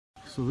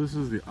So this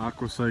is the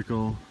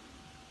Aquacycle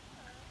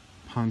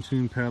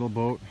Pontoon paddle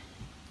boat.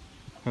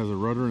 Has a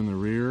rudder in the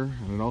rear,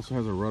 and it also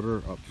has a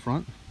rudder up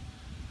front.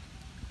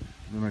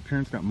 And my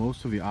parents got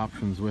most of the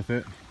options with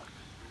it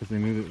because they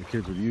knew that the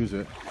kids would use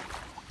it.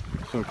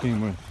 So it came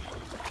with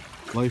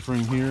life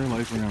ring here,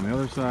 life ring on the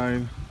other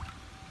side.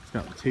 It's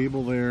got the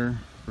table there,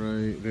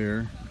 right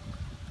there.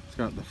 It's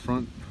got the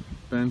front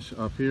bench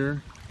up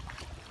here.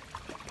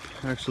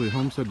 Actually,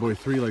 Homestead Boy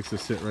 3 likes to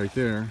sit right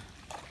there.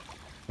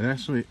 It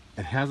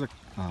has a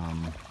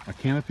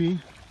canopy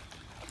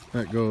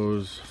that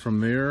goes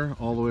from there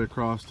all the way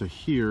across to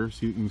here.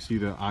 So you can see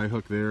the eye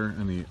hook there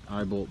and the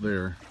eye bolt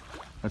there.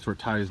 That's where it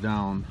ties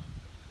down.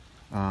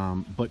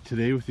 But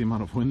today, with the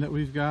amount of wind that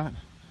we've got,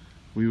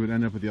 we would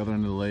end up at the other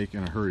end of the lake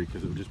in a hurry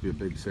because it would just be a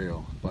big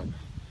sail. But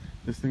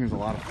this thing is a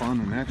lot of fun,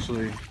 and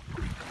actually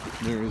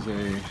there is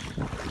you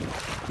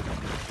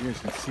guys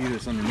can see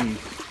this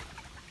underneath.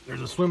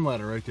 There's a swim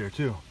ladder right there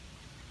too.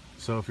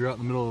 So if you're out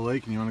in the middle of the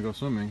lake and you want to go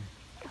swimming,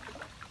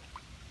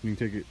 you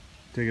can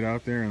take it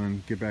out there and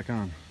then get back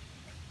on.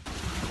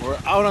 We're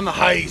out on the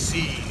high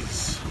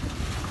seas.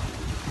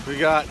 We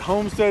got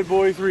Homestead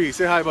Boy 3.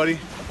 Say hi, buddy.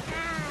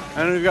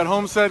 Hi. And we've got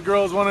Homestead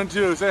Girls 1 and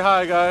 2. Say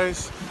hi,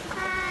 guys.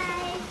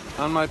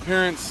 Hi. On my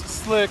parents'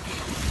 slick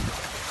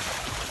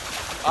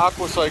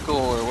Aquacycle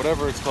or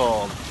whatever it's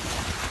called,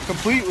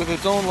 complete with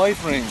its own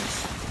life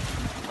rings.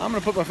 I'm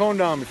gonna put my phone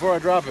down before I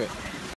drop it.